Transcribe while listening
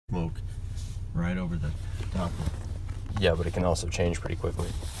smoke right over the top. Yeah, but it can also change pretty quickly.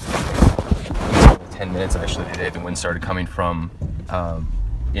 10 minutes actually today, the wind started coming from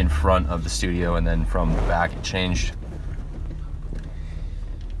in front of the studio, and then from the back it changed.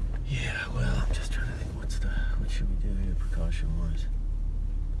 Yeah, well, I'm just trying to think what should we do here precaution-wise.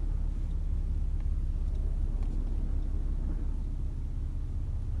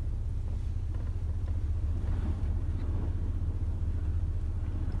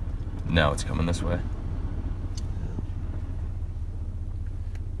 Now it's coming this way.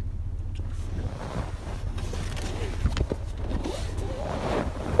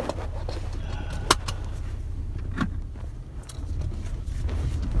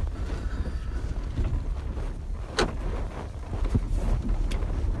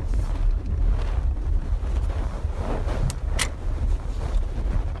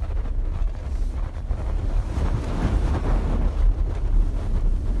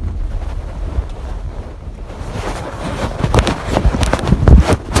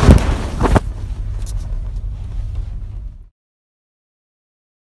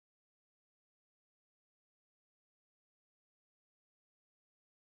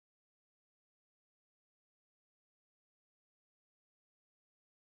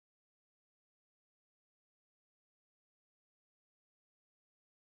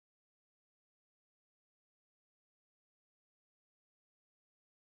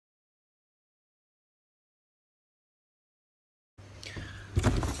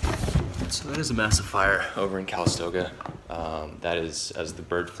 So that is a massive fire over in Calistoga. That is, as the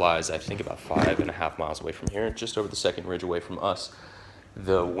bird flies, I think about 5.5 miles away from here, just over the second ridge away from us.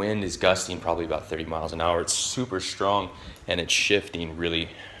 The wind is gusting probably about 30 miles an hour. It's super strong, and it's shifting really,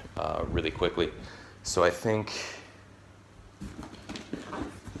 really quickly. So I think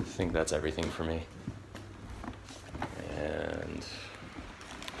that's everything for me. And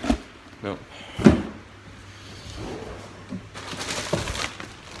nope.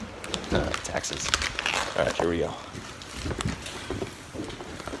 Taxes. All right, here we go.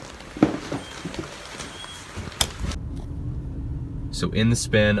 So in the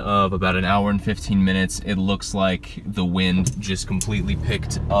span of about an hour and 15 minutes, it looks like the wind just completely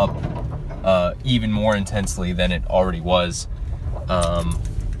picked up even more intensely than it already was.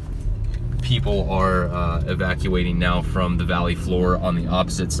 People are evacuating now from the valley floor on the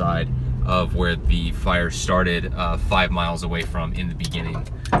opposite side of where the fire started, 5 miles away from in the beginning.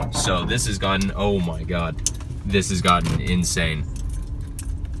 So this has gotten, oh my God, this has gotten insane.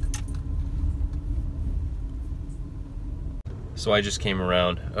 So I just came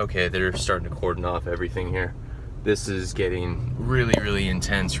around. Okay, they're starting to cordon off everything here. This is getting really, really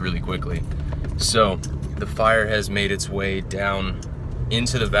intense really quickly. So the fire has made its way down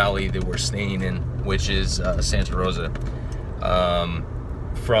into the valley that we're staying in, which is Santa Rosa.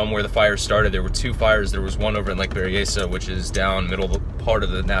 From where the fire started, there were 2 fires. There was one over in Lake Berryessa, which is down middle part of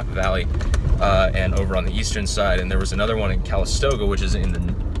the Napa Valley, and over on the eastern side. And there was another one in Calistoga, which is in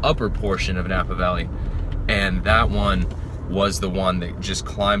the upper portion of Napa Valley. And that one was the one that just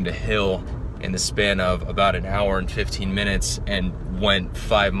climbed a hill in the span of about an hour and 15 minutes and went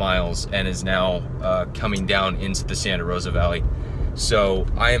 5 miles and is now coming down into the Santa Rosa Valley. So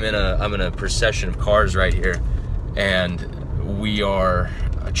I'm in a procession of cars right here, and we are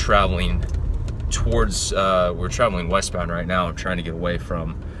traveling towards, we're traveling westbound right now, trying to get away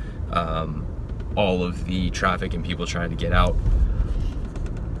from all of the traffic and people trying to get out.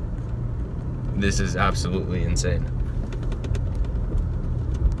 This is absolutely insane.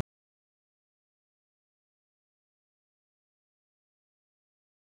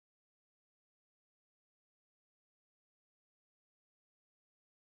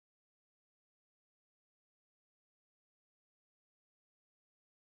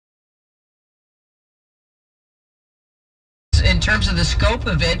 In terms of the scope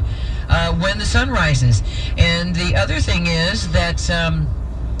of it, when the sun rises. And the other thing is that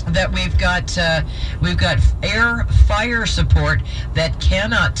that we've got air fire support that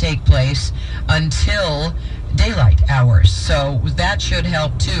cannot take place until daylight hours. So that should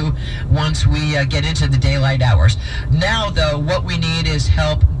help too once we get into the daylight hours. Now though, what we need is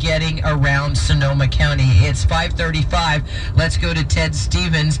help getting around Sonoma County. It's 5:35. Let's go to Ted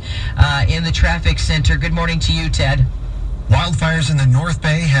Stevens in the traffic center. Good morning to you, Ted. Wildfires in the North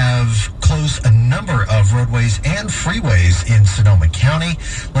Bay have closed a number of roadways and freeways in Sonoma County.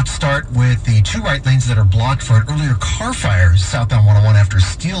 Let's start with the 2 right lanes that are blocked for an earlier car fire southbound 101 after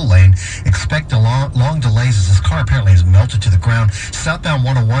Steel Lane. Expect long delays as this car apparently has melted to the ground. Southbound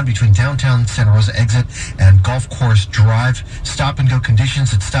 101 between downtown Santa Rosa exit and Golf Course Drive. Stop and go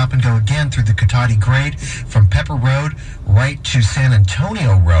conditions at stop and go again through the Cotati grade from Pepper Road right to San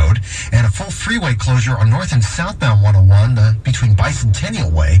Antonio Road. Road, and a full freeway closure on north and southbound 101 between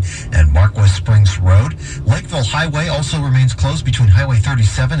Bicentennial Way and Marquis Springs Road. Lakeville Highway also remains closed between Highway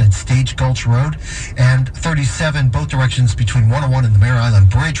 37 and Stage Gulch Road, and 37 both directions between 101 and the Mare Island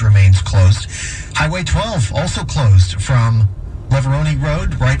Bridge remains closed. Highway 12 also closed from Leveroni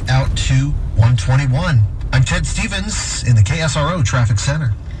Road right out to 121. I'm Ted Stevens in the KSRO Traffic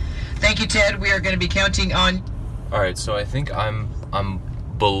Center. Thank you, Ted. We are going to be counting on. All right, so I think I'm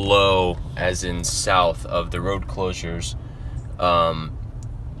below, as in south of the road closures.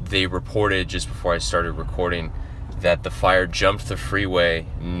 They reported just before I started recording that the fire jumped the freeway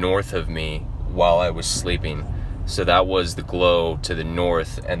north of me while I was sleeping. So that was the glow to the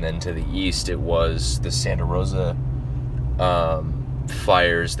north, and then to the east it was the Santa Rosa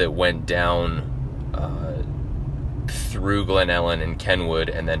fires that went down through Glen Ellen and Kenwood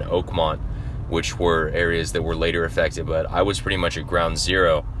and then Oakmont, which were areas that were later affected. But I was pretty much at ground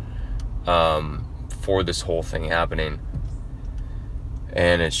zero for this whole thing happening,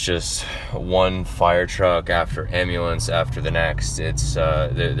 and it's just one fire truck after ambulance after the next. It's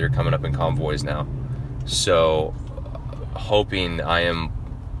they're coming up in convoys now, so hoping I am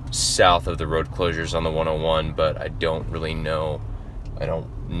south of the road closures on the 101, but I don't really know. I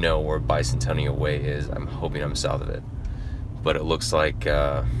don't know where Bicentennial Way is. I'm hoping I'm south of it, but it looks like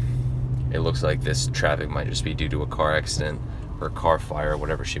this traffic might just be due to a car accident or a car fire,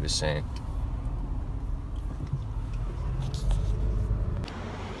 whatever she was saying.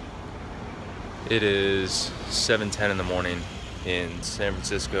 It is 7:10 in the morning in San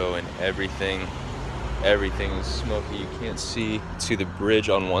Francisco, and everything's smoky. You can't see to the bridge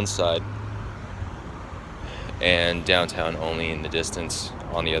on one side, and downtown only in the distance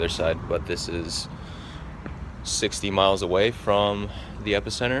on the other side. But this is 60 miles away from the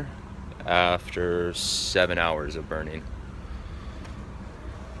epicenter after 7 hours of burning.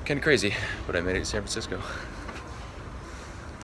 Kind of crazy, but I made it to San Francisco.